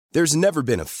There's never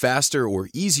been a faster or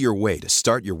easier way to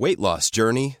start your weight loss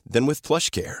journey than with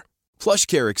PlushCare.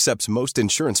 PlushCare accepts most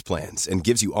insurance plans and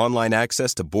gives you online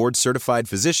access to board-certified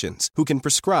physicians who can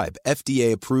prescribe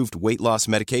FDA-approved weight loss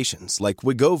medications like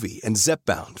Wegovy and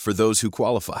Zepbound for those who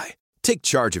qualify. Take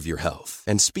charge of your health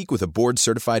and speak with a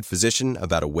board-certified physician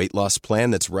about a weight loss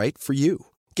plan that's right for you.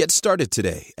 Get started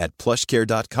today at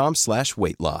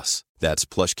plushcare.com/weight-loss. That's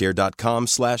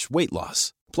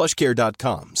plushcare.com/weight-loss.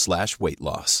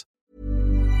 plushcare.com/weight-loss.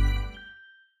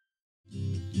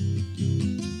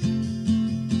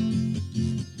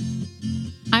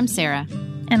 I'm Sarah.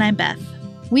 And I'm Beth.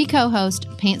 We co-host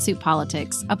Pantsuit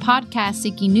Politics, a podcast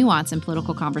seeking nuance in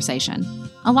political conversation.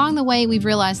 Along the way, we've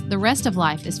realized the rest of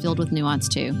life is filled with nuance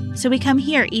too. So we come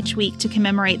here each week to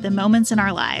commemorate the moments in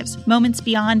our lives, moments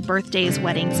beyond birthdays,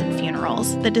 weddings, and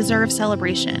funerals, that deserve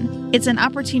celebration. It's an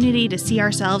opportunity to see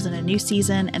ourselves in a new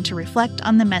season and to reflect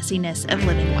on the messiness of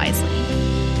living wisely.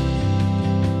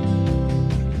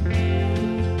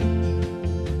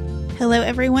 Hello,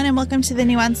 everyone, and welcome to The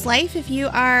Nuanced Life. If you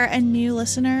are a new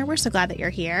listener, we're so glad that you're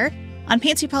here. On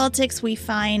Pantsuit Politics, we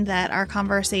find that our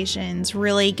conversations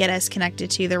really get us connected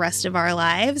to the rest of our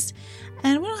lives,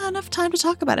 and we don't have enough time to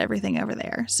talk about everything over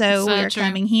there. So we're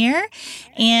coming here,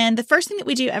 and the first thing that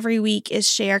we do every week is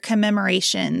share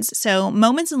commemorations, so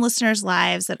moments in listeners'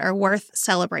 lives that are worth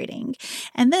celebrating.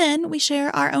 And then we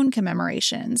share our own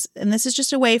commemorations, and this is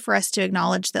just a way for us to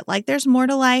acknowledge that, like, there's more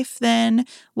to life than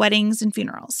weddings and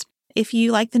funerals. If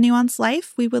you like The Nuanced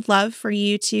Life, we would love for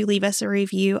you to leave us a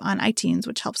review on iTunes,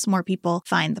 which helps more people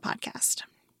find the podcast.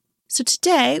 So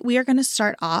today, we are going to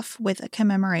start off with a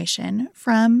commemoration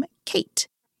from Kate.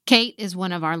 Kate is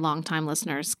one of our longtime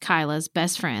listeners, Kyla's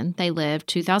best friend. They live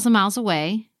 2,000 miles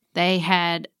away. They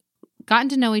had gotten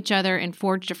to know each other and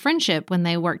forged a friendship when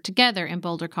they worked together in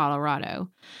Boulder, Colorado.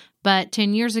 But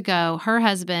 10 years ago, her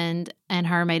husband and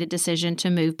her made a decision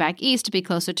to move back east to be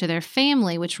closer to their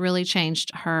family, which really changed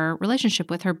her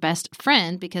relationship with her best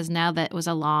friend because now that was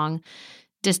a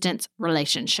long-distance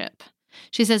relationship.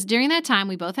 She says, during that time,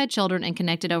 we both had children and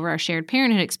connected over our shared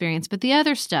parenthood experience, but the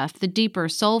other stuff, the deeper,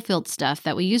 soul-filled stuff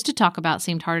that we used to talk about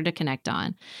seemed harder to connect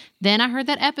on. Then I heard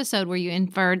that episode where you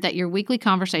inferred that your weekly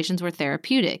conversations were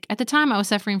therapeutic. At the time, I was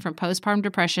suffering from postpartum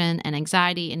depression and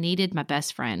anxiety and needed my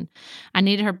best friend. I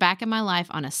needed her back in my life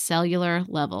on a cellular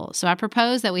level. So I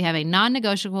proposed that we have a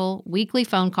non-negotiable weekly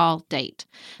phone call date.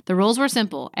 The rules were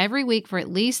simple. Every week for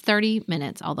at least 30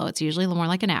 minutes, although it's usually more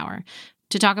like an hour,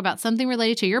 to talk about something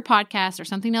related to your podcast or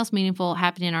something else meaningful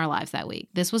happening in our lives that week.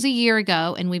 This was a year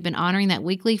ago, and we've been honoring that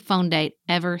weekly phone date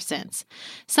ever since.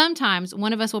 Sometimes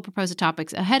one of us will propose the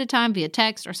topics ahead of time via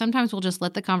text, or sometimes we'll just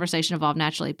let the conversation evolve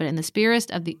naturally. But in the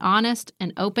spirit of the honest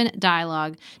and open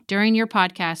dialogue during your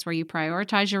podcast where you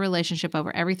prioritize your relationship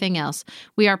over everything else,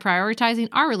 we are prioritizing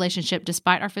our relationship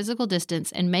despite our physical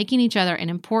distance and making each other an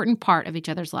important part of each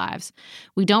other's lives.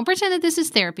 We don't pretend that this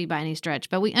is therapy by any stretch,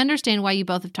 but we understand why you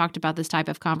both have talked about this type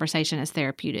of conversation as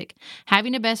therapeutic.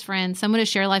 Having a best friend, someone to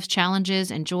share life's challenges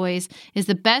and joys, is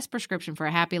the best prescription for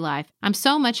a happy life. I'm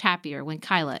so much happier when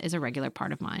Kyla is a regular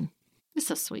part of mine. It's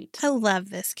so sweet. I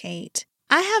love this, Kate.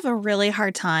 I have a really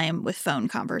hard time with phone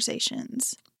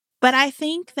conversations, but I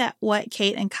think that what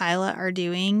Kate and Kyla are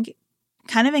doing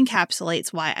kind of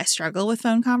encapsulates why I struggle with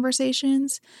phone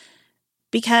conversations.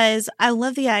 Because I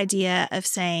love the idea of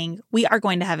saying, we are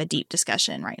going to have a deep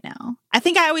discussion right now. I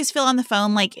think I always feel on the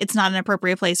phone like it's not an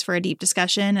appropriate place for a deep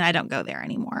discussion, and I don't go there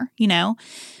anymore, you know?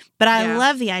 But I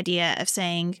love the idea of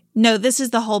saying, no, this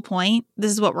is the whole point.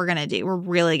 This is what we're going to do. We're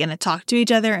really going to talk to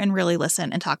each other and really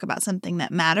listen and talk about something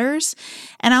that matters.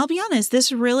 And I'll be honest,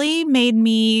 this really made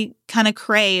me kind of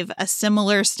crave a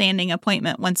similar standing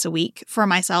appointment once a week for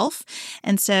myself.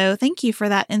 And so thank you for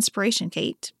that inspiration,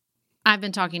 Kate. I've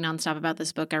been talking nonstop about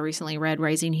this book I recently read,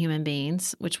 Raising Human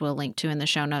Beings, which we'll link to in the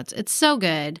show notes. It's so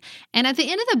good. And at the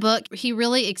end of the book, he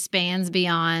really expands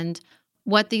beyond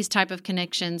what these type of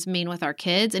connections mean with our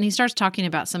kids. And he starts talking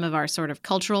about some of our sort of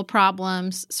cultural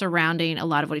problems surrounding a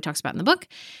lot of what he talks about in the book.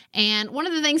 And one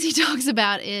of the things he talks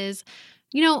about is,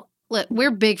 you know, look,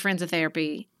 we're big friends of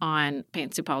therapy on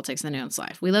Pantsuit Politics and The Nuanced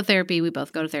Life. We love therapy. We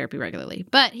both go to therapy regularly.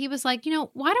 But he was like, you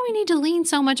know, why do we need to lean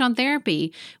so much on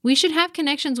therapy? We should have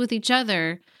connections with each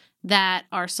other that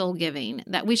are soul-giving,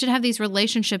 that we should have these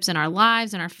relationships in our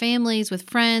lives, in our families, with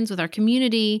friends, with our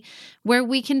community, where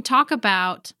we can talk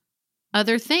about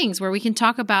other things, where we can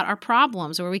talk about our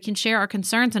problems, where we can share our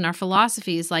concerns and our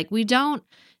philosophies. Like, we don't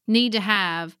need to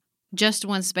have just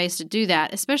one space to do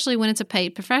that, especially when it's a paid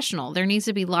professional. There needs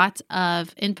to be lots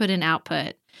of input and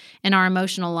output in our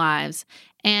emotional lives.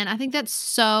 And I think that's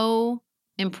so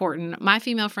important. My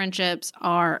female friendships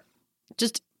are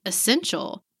just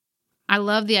essential. I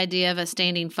love the idea of a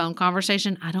standing phone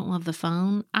conversation. I don't love the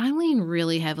phone. I lean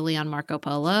really heavily on Marco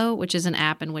Polo, which is an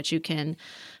app in which you can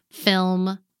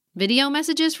film video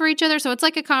messages for each other. So it's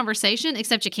like a conversation,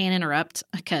 except you can't interrupt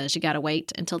because you got to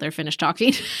wait until they're finished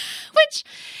talking, which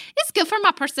is good for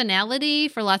my personality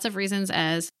for lots of reasons,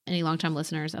 as any longtime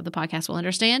listeners of the podcast will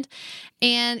understand.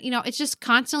 And, it's just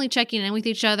constantly checking in with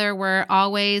each other. We're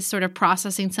always sort of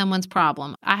processing someone's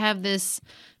problem. I have this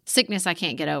sickness I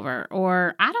can't get over,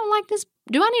 or I don't like this.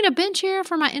 Do I need a bench here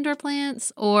for my indoor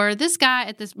plants? Or this guy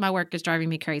at my work is driving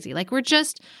me crazy. Like we're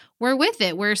with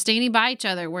it. We're standing by each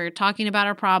other. We're talking about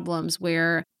our problems.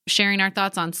 We're sharing our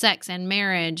thoughts on sex and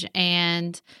marriage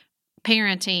and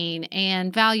parenting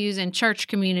and values in church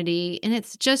community. And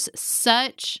it's just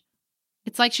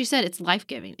it's like she said, it's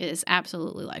life-giving. It is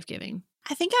absolutely life-giving.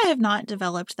 I think I have not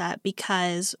developed that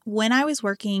because when I was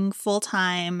working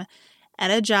full-time at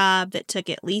a job that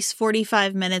took at least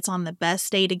 45 minutes on the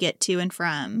best day to get to and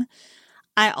from,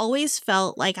 I always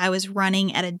felt like I was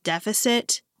running at a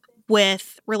deficit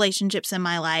with relationships in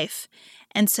my life.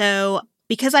 And so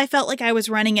because I felt like I was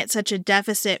running at such a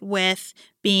deficit with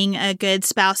being a good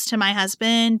spouse to my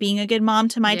husband, being a good mom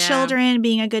to my children,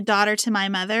 being a good daughter to my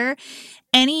mother,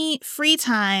 any free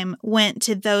time went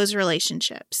to those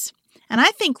relationships. And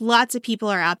I think lots of people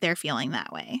are out there feeling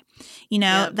that way,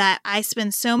 that I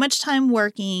spend so much time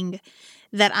working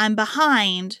that I'm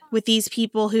behind with these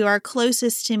people who are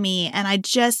closest to me, and I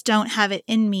just don't have it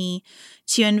in me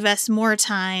to invest more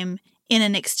time in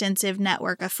an extensive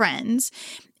network of friends.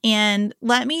 And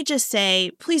let me just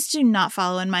say, please do not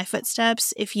follow in my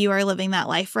footsteps if you are living that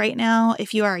life right now.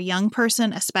 If you are a young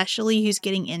person, especially who's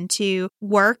getting into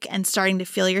work and starting to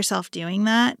feel yourself doing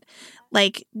that,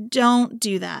 don't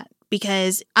do that.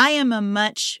 Because I am a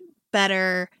much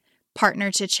better partner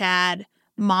to Chad,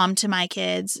 mom to my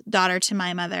kids, daughter to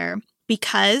my mother,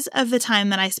 because of the time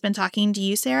that I spend talking to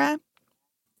you, Sarah.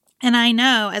 And I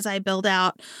know as I build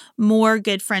out more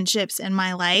good friendships in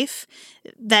my life,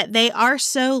 that they are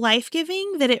so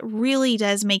life-giving that it really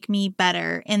does make me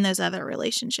better in those other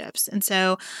relationships. And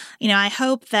so, I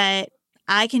hope that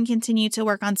I can continue to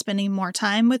work on spending more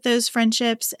time with those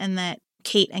friendships, and that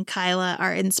Kate and Kyla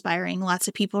are inspiring lots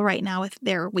of people right now with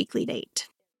their weekly date.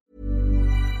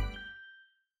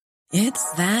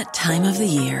 It's that time of the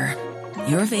year.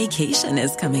 Your vacation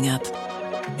is coming up.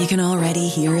 You can already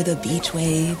hear the beach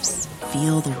waves,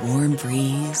 feel the warm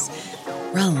breeze,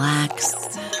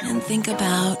 relax, and think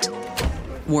about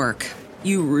work.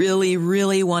 You really,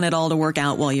 really want it all to work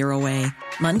out while you're away.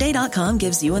 Monday.com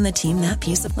gives you and the team that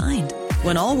peace of mind.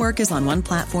 When all work is on one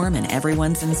platform and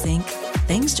everyone's in sync,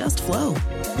 things just flow.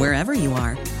 Wherever you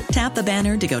are, tap the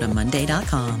banner to go to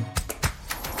Monday.com.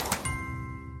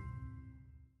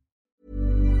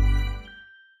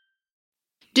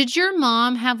 Did your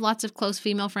mom have lots of close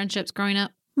female friendships growing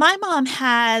up? My mom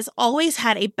has always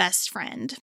had a best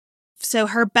friend. So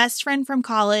her best friend from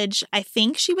college, I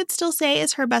think she would still say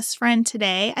is her best friend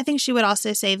today. I think she would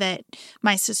also say that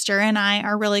my sister and I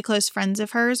are really close friends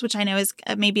of hers, which I know is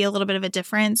maybe a little bit of a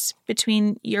difference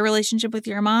between your relationship with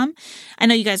your mom. I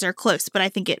know you guys are close, but I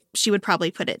think she would probably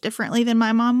put it differently than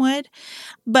my mom would.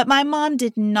 But my mom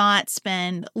did not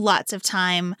spend lots of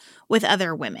time with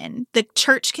other women. The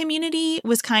church community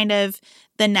was kind of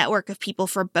the network of people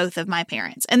for both of my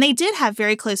parents. And they did have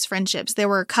very close friendships. There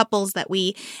were couples that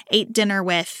we ate dinner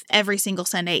with every single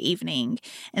Sunday evening.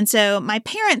 And so my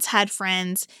parents had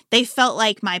friends. They felt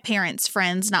like my parents'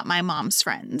 friends, not my mom's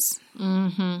friends.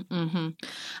 Mm-hmm, mm-hmm.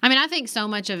 I mean, I think so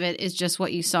much of it is just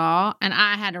what you saw. And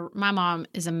my mom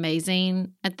is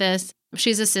amazing at this.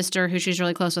 She's a sister who she's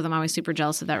really close with. I'm always super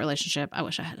jealous of that relationship. I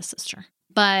wish I had a sister.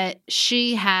 But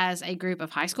she has a group of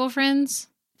high school friends,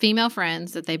 female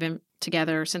friends that they've been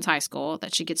together since high school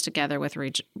that she gets together with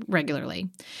regularly.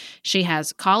 She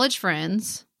has college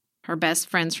friends, her best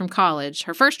friends from college,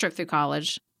 her first trip through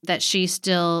college, that she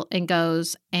still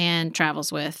goes and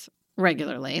travels with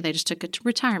regularly. They just took a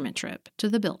retirement trip to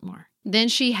the Biltmore. Then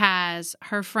she has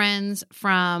her friends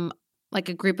from a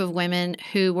group of women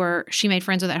who she made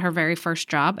friends with at her very first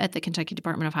job at the Kentucky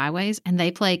Department of Highways, and they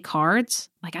play cards,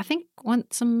 I think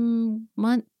once a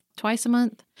month, twice a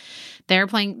month. They're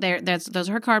playing those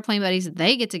are her card playing buddies.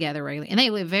 They get together regularly, and they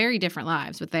live very different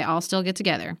lives, but they all still get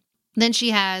together. Then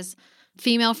she has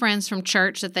female friends from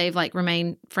church that they've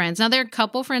remained friends. Now they're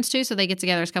couple friends too, so they get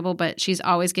together as a couple, but she's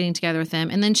always getting together with them.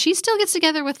 And then she still gets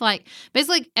together with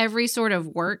basically every sort of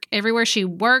work, everywhere she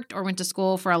worked or went to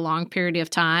school for a long period of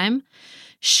time.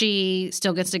 She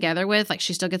still gets together with,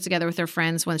 she still gets together with her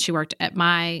friends when she worked at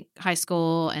my high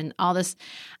school and all this.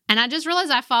 And I just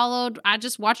realized I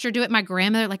just watched her do it. My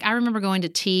grandmother, I remember going to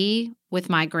tea with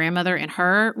my grandmother and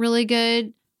her really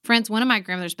good friends. One of my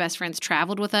grandmother's best friends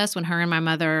traveled with us when her and my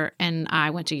mother and I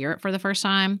went to Europe for the first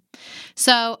time.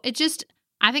 So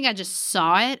I think I just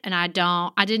saw it, and I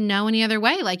didn't know any other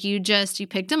way. Like you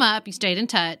picked them up, you stayed in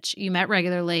touch, you met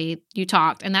regularly, you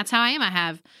talked, and that's how I am. I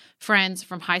have friends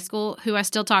from high school who I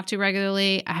still talk to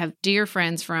regularly. I have dear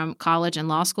friends from college and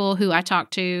law school who I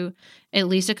talk to at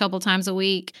least a couple times a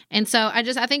week. And so I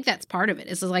think that's part of it.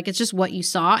 It's just what you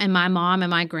saw. And my mom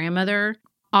and my grandmother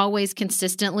always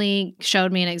consistently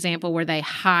showed me an example where they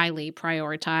highly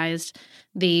prioritized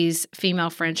these female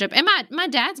friendship. And my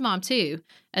dad's mom too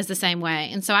is the same way.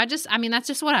 And so that's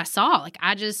just what I saw. Like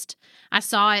I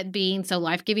saw it being so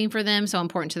life-giving for them, so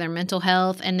important to their mental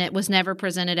health. And it was never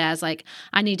presented as like,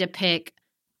 I need to pick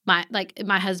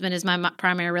my husband is my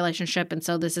primary relationship. And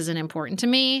so this isn't important to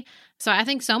me. So I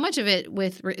think so much of it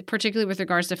particularly with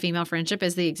regards to female friendship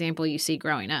is the example you see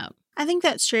growing up. I think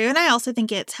that's true. And I also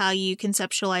think it's how you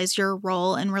conceptualize your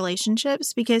role in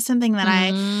relationships, because something that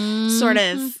I sort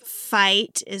of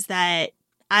fight is that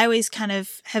I always kind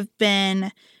of have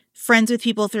been friends with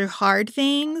people through hard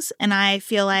things. And I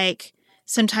feel like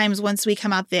sometimes once we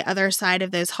come out the other side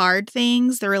of those hard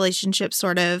things, the relationship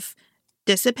sort of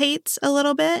dissipates a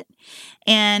little bit.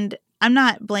 And I'm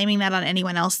not blaming that on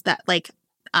anyone else, that like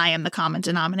I am the common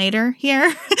denominator here.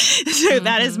 So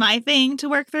that is my thing to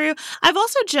work through. I've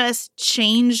also just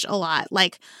changed a lot.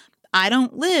 Like I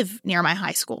don't live near my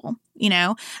high school. You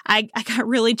know, I got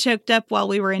really choked up while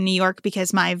we were in New York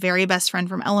because my very best friend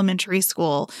from elementary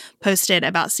school posted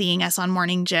about seeing us on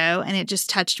Morning Joe, and it just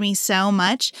touched me so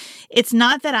much. It's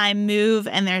not that I move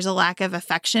and there's a lack of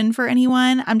affection for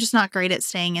anyone. I'm just not great at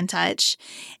staying in touch.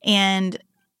 And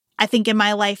I think in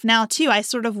my life now, too, I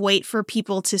sort of wait for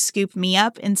people to scoop me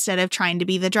up instead of trying to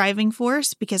be the driving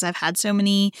force, because I've had so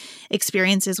many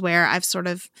experiences where I've sort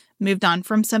of moved on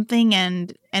from something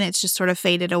and it's just sort of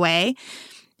faded away.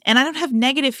 And I don't have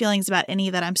negative feelings about any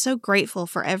of that. I'm so grateful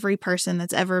for every person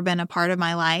that's ever been a part of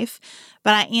my life.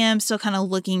 But I am still kind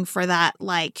of looking for that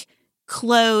like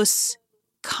close,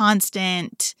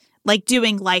 constant, like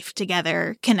doing life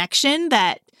together connection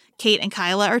that Kate and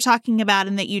Kyla are talking about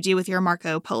and that you do with your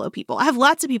Marco Polo people. I have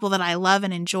lots of people that I love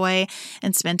and enjoy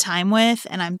and spend time with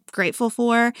and I'm grateful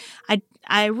for.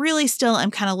 I really still am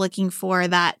kind of looking for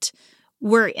that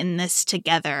we're in this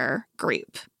together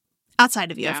group.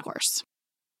 Outside of you, of course.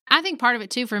 I think part of it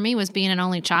too for me was being an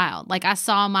only child. Like I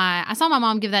saw my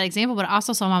mom give that example, but I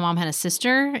also saw my mom had a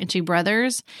sister and two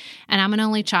brothers, and I'm an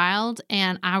only child,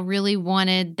 and I really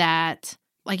wanted that,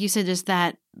 like you said, just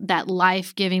that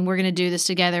life-giving, we're going to do this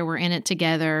together, we're in it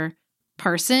together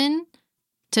person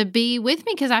to be with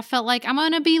me, because I felt like I'm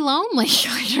going to be lonely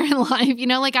later in life. You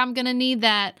know, like I'm going to need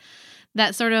that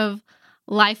sort of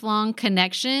lifelong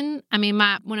connection. I mean,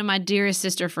 one of my dearest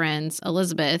sister friends,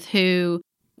 Elizabeth, who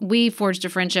we forged a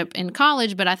friendship in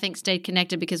college, but I think stayed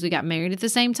connected because we got married at the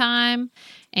same time.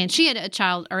 And she had a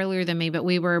child earlier than me, but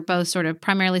we were both sort of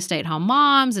primarily stay-at-home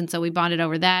moms. And so we bonded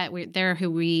over that. They're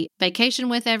who we vacation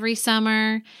with every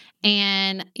summer.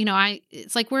 And, you know,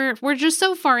 it's like we're just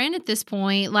so far in at this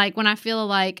point. Like when I feel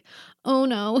like, oh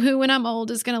no, who when I'm old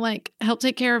is going to like help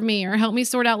take care of me or help me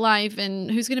sort out life,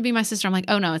 and who's going to be my sister? I'm like,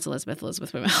 oh no, it's Elizabeth.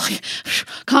 Like,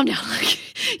 calm down.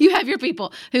 Like, you have your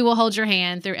people who will hold your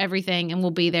hand through everything and will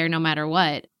be there no matter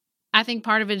what. I think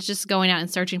part of it is just going out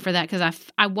and searching for that, because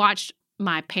I watched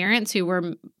my parents, who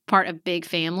were part of big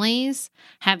families,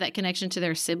 have that connection to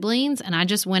their siblings, and I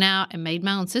just went out and made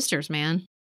my own sisters, man.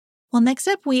 Well, next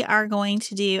up, we are going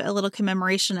to do a little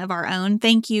commemoration of our own.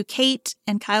 Thank you, Kate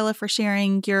and Kyla, for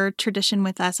sharing your tradition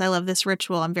with us. I love this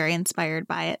ritual. I'm very inspired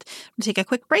by it. We'll take a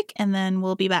quick break, and then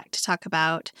we'll be back to talk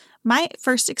about my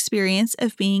first experience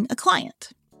of being a client.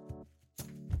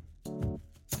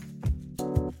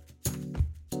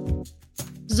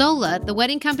 Zola, the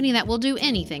wedding company that will do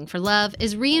anything for love,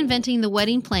 is reinventing the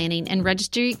wedding planning and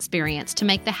registry experience to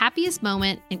make the happiest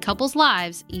moment in couples'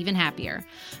 lives even happier.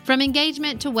 From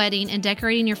engagement to wedding and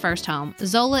decorating your first home,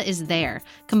 Zola is there,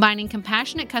 combining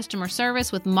compassionate customer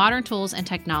service with modern tools and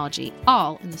technology,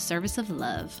 all in the service of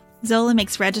love. Zola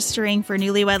makes registering for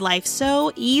newlywed life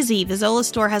so easy. The Zola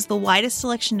store has the widest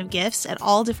selection of gifts at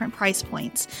all different price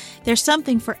points. There's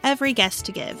something for every guest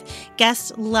to give.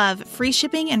 Guests love free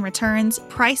shipping and returns,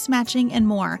 price matching, and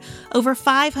more. Over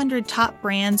 500 top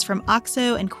brands from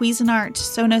OXO and Cuisinart to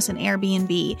Sonos and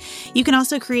Airbnb. You can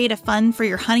also create a fund for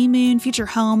your honeymoon, future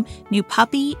home, new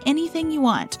puppy, anything you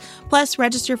want. Plus,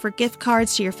 register for gift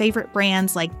cards to your favorite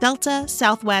brands like Delta,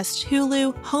 Southwest,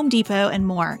 Hulu, Home Depot, and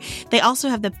more. They also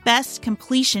have the best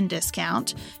completion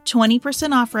discount,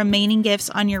 20% off remaining gifts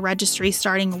on your registry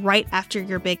starting right after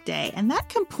your big day. And that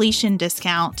completion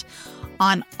discount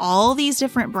on all these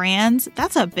different brands,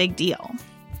 that's a big deal.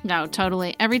 No,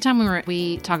 totally. Every time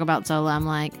we talk about Zola, I'm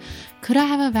like, could I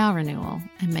have a vow renewal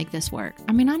and make this work?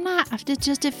 I mean, I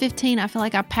just did 15. I feel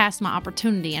like I passed my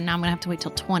opportunity, and now I'm going to have to wait till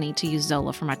 20 to use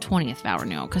Zola for my 20th vow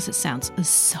renewal because it sounds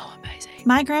so amazing.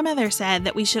 My grandmother said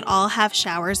that we should all have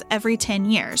showers every 10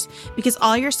 years because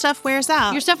all your stuff wears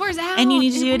out. Your stuff wears out. And you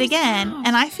need to do it again.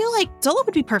 And I feel like Zola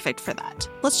would be perfect for that.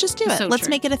 Let's just do it. So Let's true.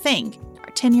 make it a thing.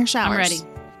 Our 10-year showers. I'm ready.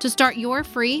 To start your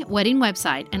free wedding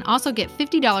website and also get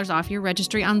 $50 off your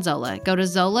registry on Zola, go to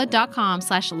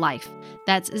zola.com/life.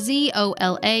 That's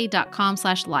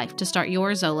ZOLA.com/life to start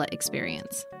your Zola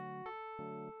experience.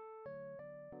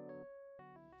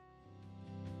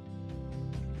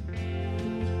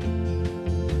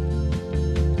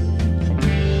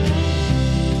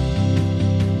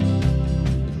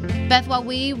 Beth, while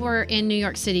we were in New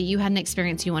York City, you had an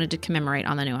experience you wanted to commemorate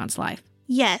on the Nuanced Life.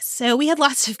 Yes. So we had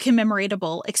lots of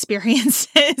commemoratable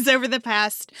experiences over the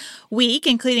past week,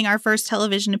 including our first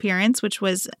television appearance, which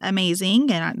was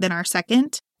amazing, and then our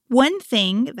second. One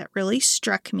thing that really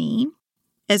struck me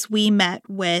as we met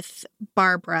with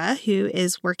Barbara, who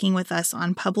is working with us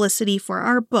on publicity for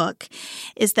our book,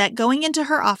 is that going into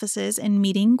her offices and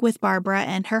meeting with Barbara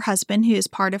and her husband, who is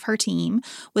part of her team,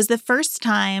 was the first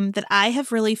time that I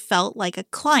have really felt like a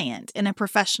client in a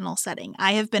professional setting.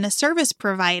 I have been a service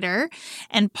provider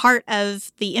and part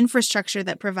of the infrastructure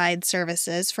that provides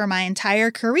services for my entire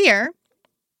career.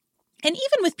 And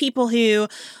even with people who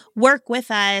work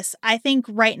with us, I think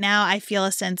right now I feel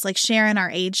a sense like Sharon, our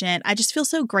agent, I just feel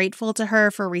so grateful to her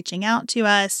for reaching out to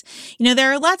us. You know,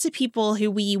 there are lots of people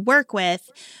who we work with,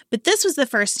 but this was the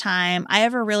first time I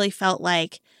ever really felt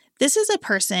like this is a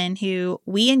person who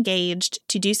we engaged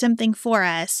to do something for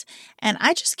us. And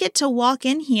I just get to walk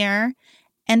in here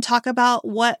and talk about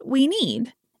what we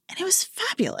need. And it was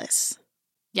fabulous.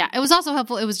 Yeah, it was also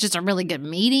helpful. It was just a really good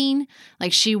meeting.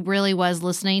 Like, she really was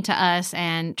listening to us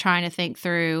and trying to think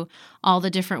through all the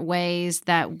different ways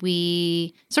that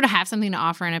we sort of have something to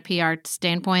offer in a PR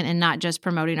standpoint and not just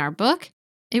promoting our book.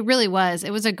 It really was.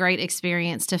 It was a great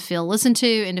experience to feel listened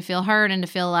to and to feel heard and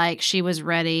to feel like she was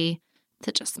ready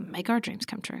to just make our dreams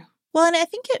come true. Well, and I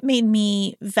think it made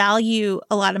me value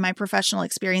a lot of my professional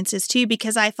experiences too,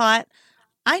 because I thought,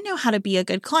 I know how to be a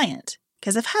good client.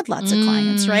 Because I've had lots of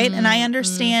clients, right? And I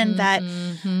understand that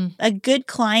a good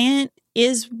client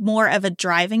is more of a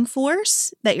driving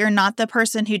force, that you're not the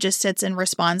person who just sits and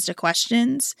responds to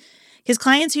questions. Because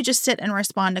clients who just sit and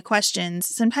respond to questions,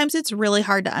 sometimes it's really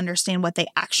hard to understand what they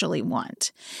actually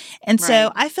want. And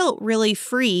so I felt really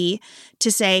free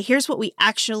to say, here's what we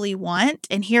actually want,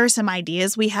 and here are some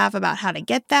ideas we have about how to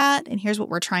get that, and here's what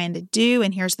we're trying to do,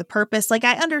 and here's the purpose. Like,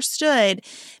 I understood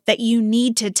that you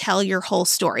need to tell your whole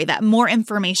story, that more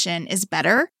information is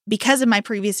better because of my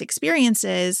previous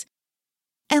experiences.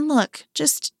 And look,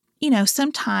 just, you know,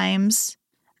 sometimes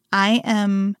I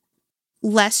am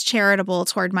less charitable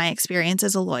toward my experience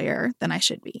as a lawyer than I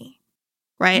should be,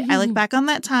 right? I look back on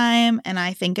that time and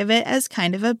I think of it as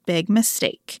kind of a big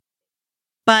mistake.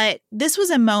 But this was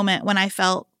a moment when I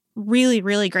felt really,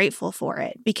 really grateful for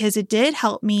it because it did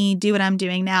help me do what I'm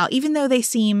doing now, even though they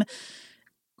seem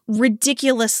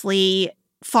ridiculously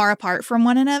far apart from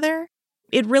one another.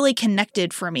 It really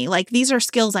connected for me. Like, these are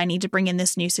skills I need to bring in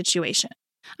this new situation.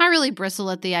 I really bristle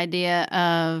at the idea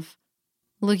of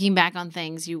looking back on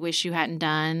things you wish you hadn't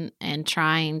done and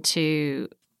trying to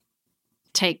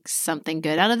take something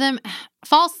good out of them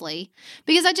falsely,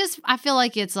 because I feel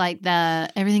like it's like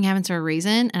everything happens for a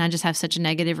reason. And I just have such a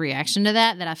negative reaction to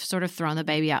that I've sort of thrown the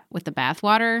baby out with the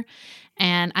bathwater.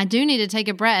 And I do need to take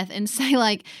a breath and say,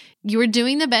 like, you were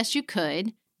doing the best you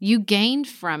could. You gained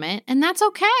from it, and that's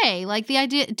okay. Like, the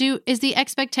idea is the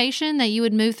expectation that you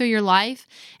would move through your life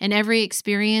and every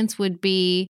experience would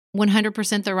be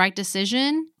 100% the right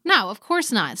decision? No, of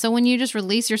course not. So when you just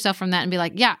release yourself from that and be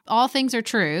like, yeah, all things are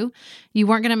true. You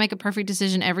weren't going to make a perfect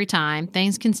decision every time.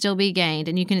 Things can still be gained,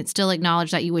 and you can still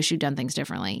acknowledge that you wish you'd done things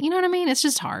differently. You know what I mean? It's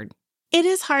just hard. It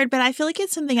is hard, but I feel like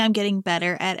it's something I'm getting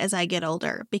better at as I get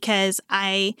older, because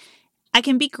I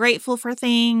can be grateful for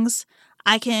things.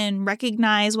 I can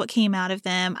recognize what came out of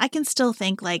them. I can still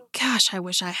think like, gosh, I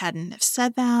wish I hadn't have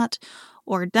said that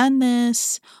or done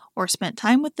this or spent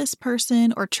time with this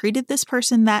person or treated this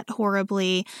person that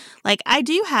horribly. Like, I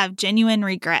do have genuine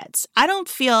regrets. I don't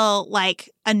feel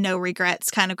like a no regrets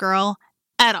kind of girl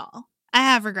at all. I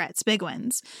have regrets, big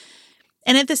ones.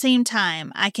 And at the same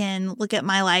time, I can look at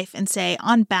my life and say,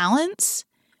 on balance,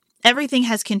 everything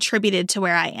has contributed to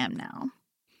where I am now.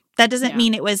 That doesn't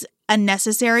mean it was a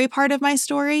necessary part of my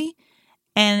story.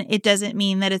 And it doesn't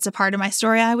mean that it's a part of my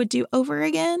story I would do over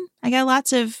again. I got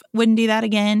lots of wouldn't do that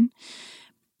again.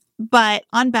 But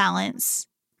on balance,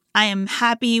 I am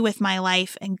happy with my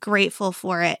life and grateful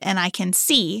for it, and I can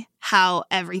see how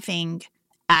everything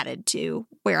added to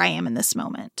where I am in this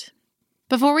moment.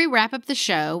 Before we wrap up the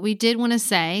show, we did want to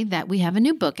say that we have a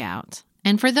new book out.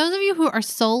 And for those of you who are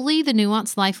solely the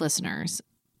Nuanced Life listeners,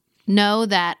 know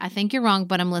that I think you're wrong,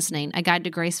 but I'm listening. A Guide to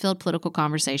Grace-Filled Political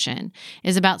Conversation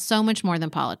is about so much more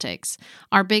than politics.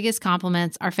 Our biggest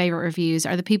compliments, our favorite reviews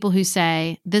are the people who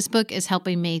say, this book is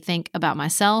helping me think about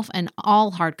myself and all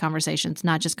hard conversations,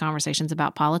 not just conversations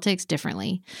about politics,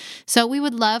 differently. So we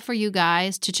would love for you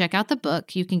guys to check out the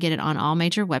book. You can get it on all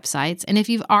major websites. And if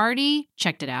you've already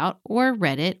checked it out or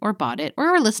read it or bought it or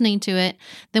are listening to it,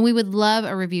 then we would love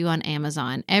a review on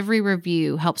Amazon. Every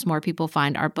review helps more people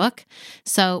find our book.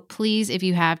 So please, if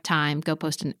you have time, go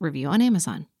post a review on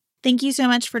Amazon. Thank you so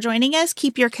much for joining us.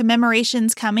 Keep your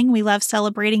commemorations coming. We love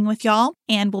celebrating with y'all.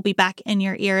 And we'll be back in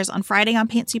your ears on Friday on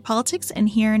Pantsuit Politics and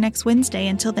here next Wednesday.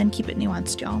 Until then, keep it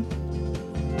nuanced, y'all.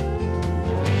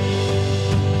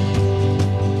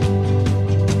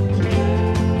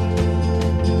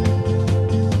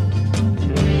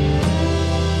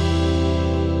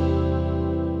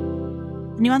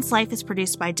 Nuanced Life is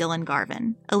produced by Dylan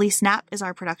Garvin. Elise Knapp is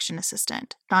our production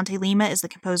assistant. Dante Lima is the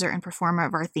composer and performer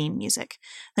of our theme music.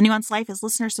 The Nuanced Life is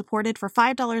listener supported. For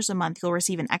 $5 a month, you'll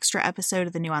receive an extra episode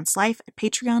of The Nuanced Life at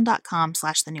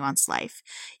patreon.com/thenuancedlife.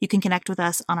 You can connect with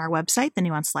us on our website,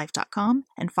 thenuancedlife.com,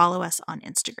 and follow us on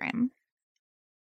Instagram.